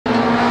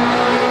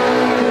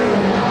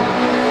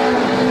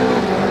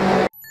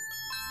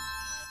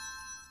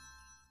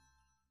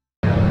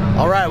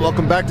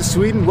Welcome back to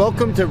Sweden.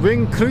 Welcome to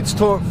Ring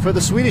Knutstorp for the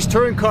Swedish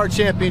Touring Car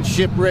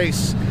Championship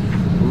race.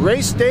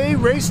 Race day,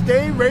 race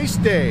day, race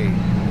day.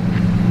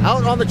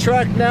 Out on the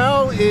track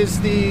now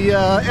is the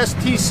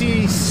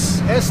STCC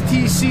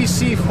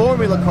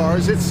Formula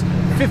cars. It's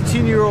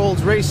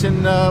 15-year-olds racing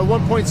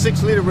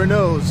 1.6 liter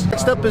Renaults.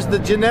 Next up is the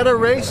Ginetta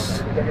race.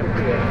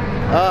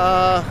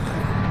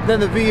 Then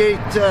the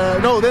V8,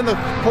 then the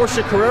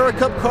Porsche Carrera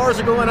Cup cars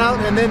are going out,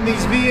 and then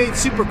these V8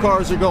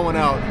 supercars are going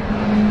out.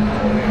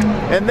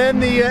 And then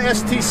the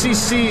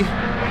STCC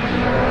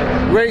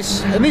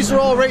race, and these are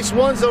all race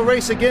ones. They'll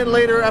race again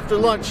later after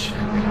lunch.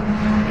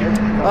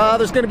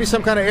 There's going to be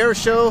some kind of air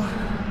show,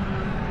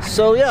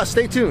 so yeah,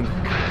 stay tuned.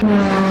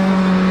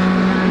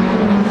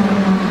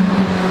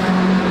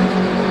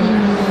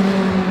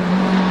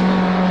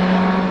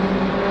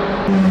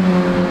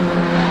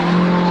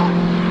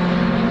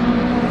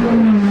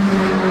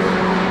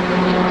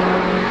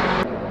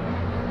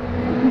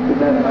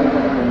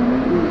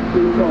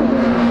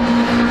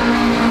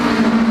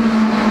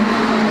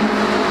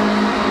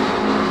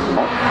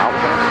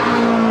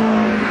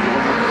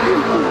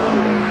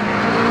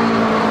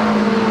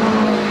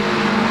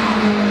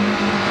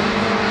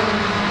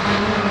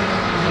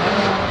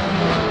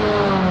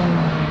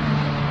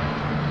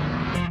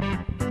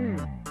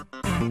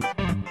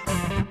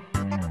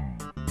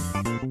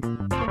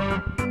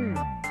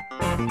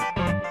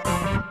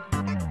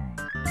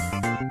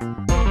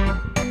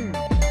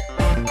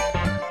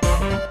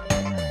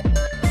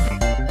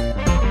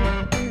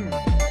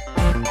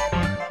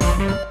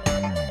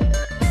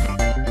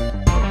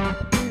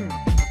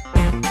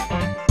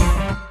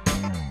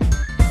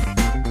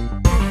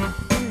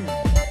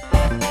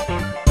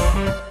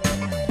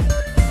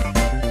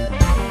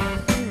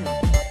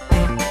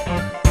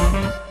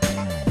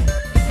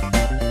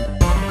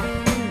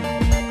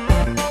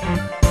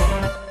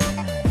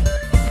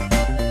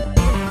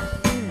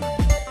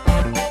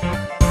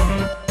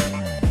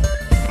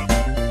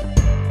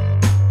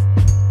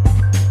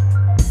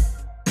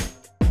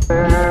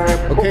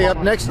 Okay,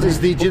 up next is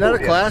the Ginetta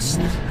class,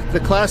 the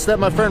class that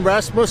my friend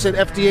Rasmus at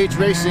FDH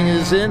Racing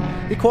is in.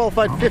 He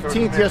qualified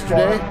 15th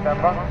yesterday,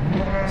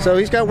 so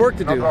he's got work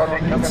to do.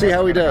 Let's see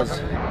how he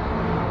does.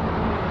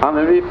 Han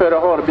är vi före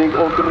Harbig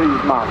och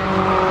Rydman.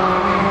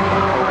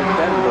 Och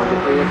sen då,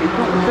 det är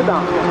Torse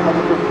dansken som har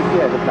gått upp till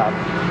fjärde plats.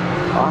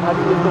 Ja, han hade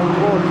lite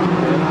områd.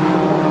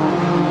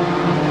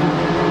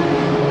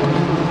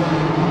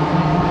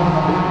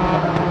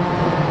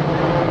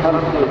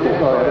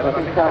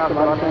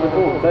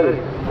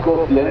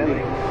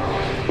 Gotlänning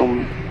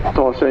som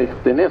tar sig,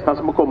 det är nästan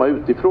som att komma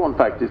utifrån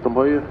faktiskt. De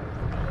har ju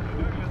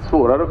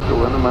svårare att förstå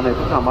när man är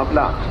på samma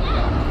plats.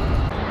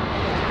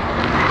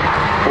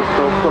 Och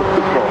så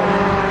 40 kvar.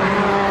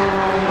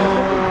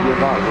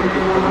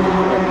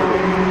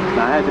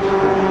 Nej, det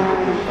förstår jag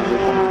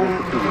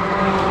inte.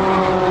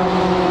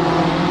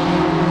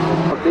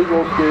 Och det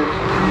går till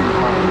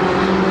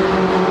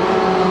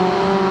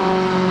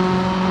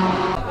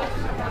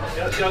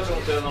jag tror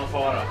inte det är någon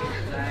fara.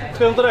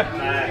 Ska inte det?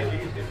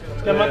 Nej.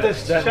 Ska man inte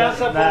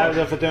chansa på?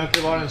 Nej, för det har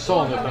inte varit en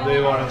sån, utan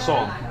det var en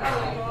sån.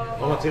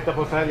 Om man tittar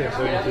på fälgen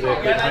så är det inte det.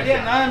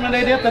 Nej, men det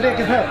är detta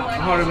däcket här.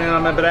 Har du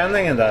menat med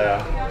bränningen där, ja?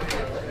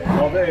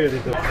 Ja, det är ju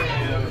lite...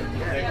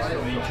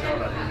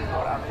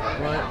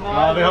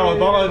 Ja, vi har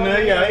bara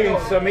nya in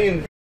som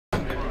in.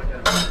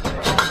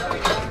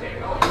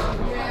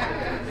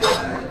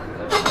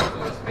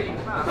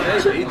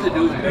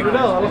 Är du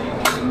där eller?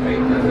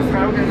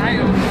 Frågan är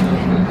ju...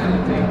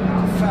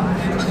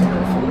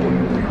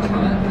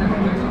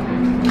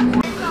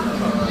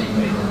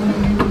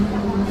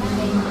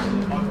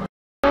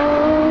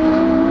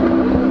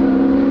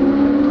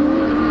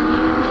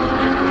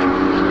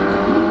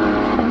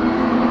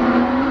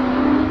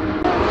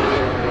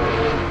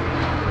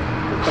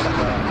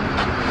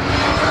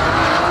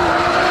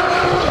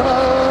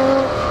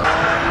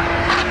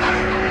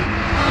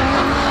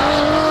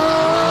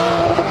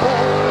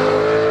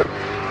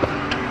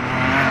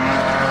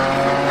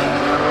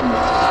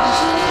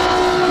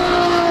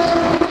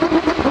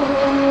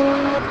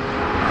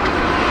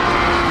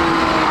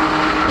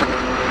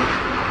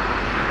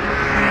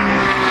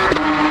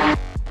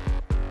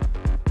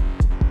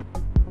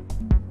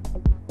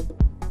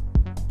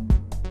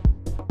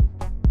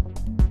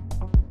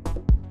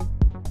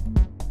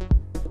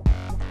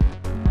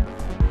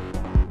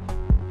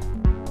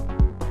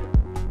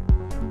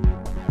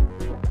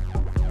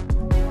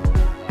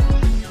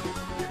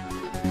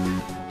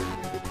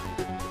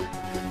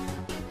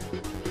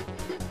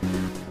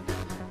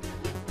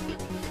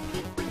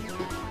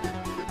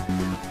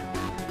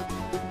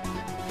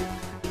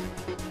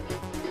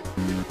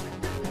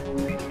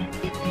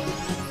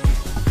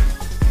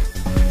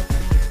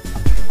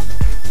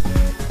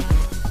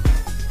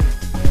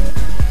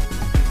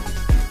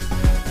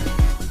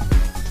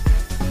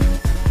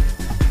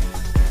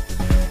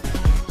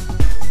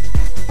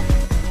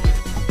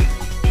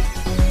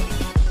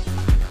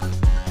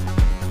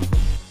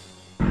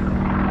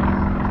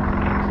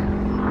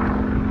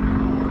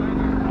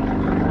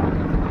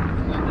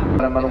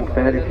 man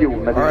åkte här i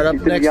fjol. Men All right,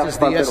 up next is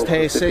the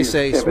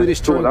STCC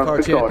Swedish Touring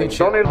Car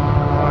Championship.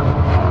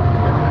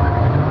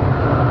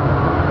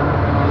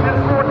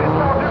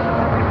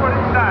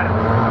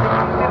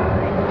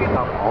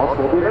 Ja,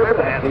 så blir det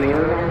förbättringen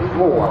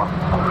två.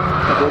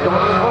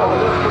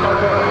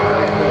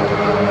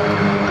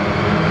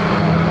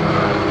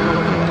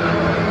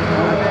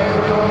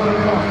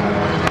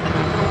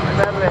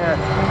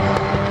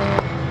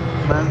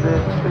 Men det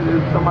ser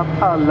ut som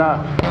att alla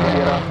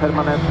era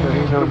permanenter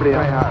hinner bli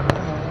här.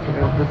 Det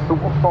är inte så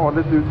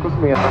farligt ut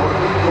kosmetiskt.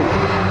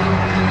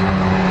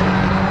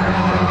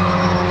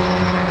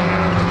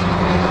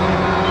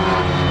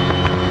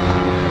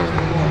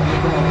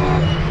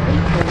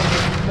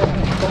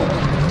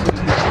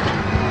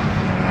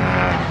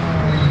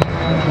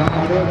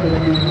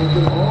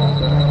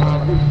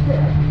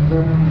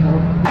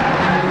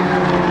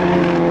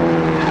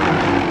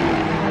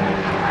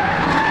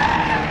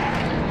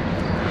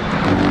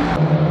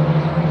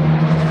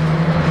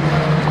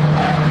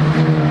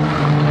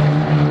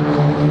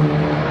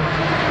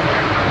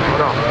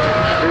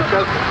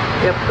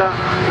 Etta.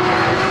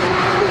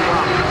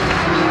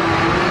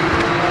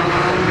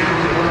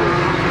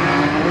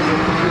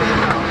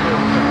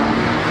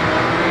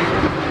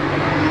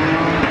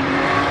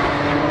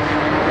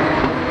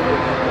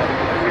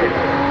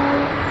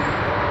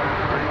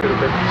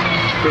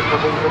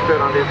 Situation för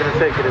förande till en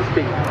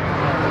säkerhetsbil.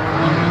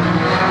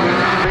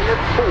 Ringer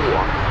 2.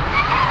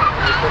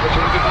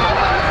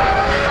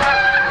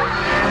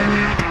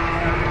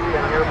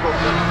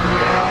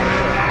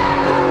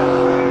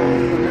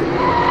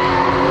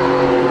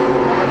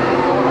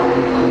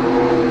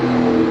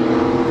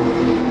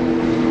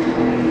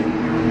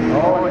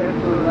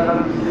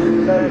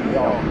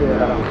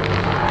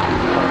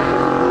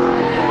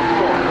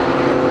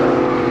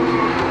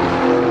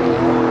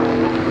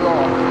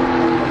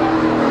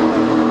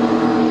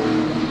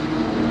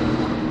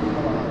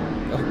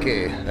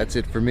 Okay, that's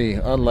it for me.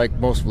 Unlike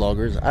most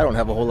vloggers, I don't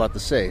have a whole lot to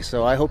say,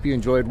 so I hope you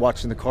enjoyed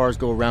watching the cars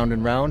go round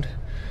and round.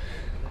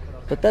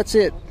 But that's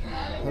it.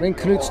 Ring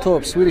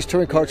Knutstorp Swedish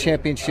Touring Car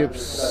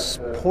Championships,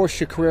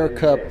 Porsche Carrera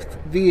Cup,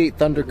 V8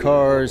 Thunder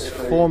cars,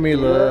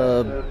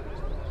 Formula,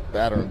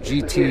 I don't know,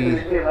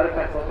 GT,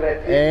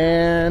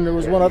 and there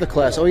was one other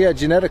class. Oh yeah,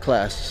 Genetta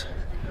class.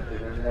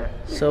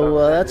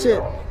 So that's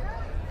it.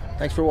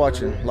 Thanks for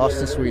watching.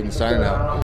 Lost in Sweden, signing out.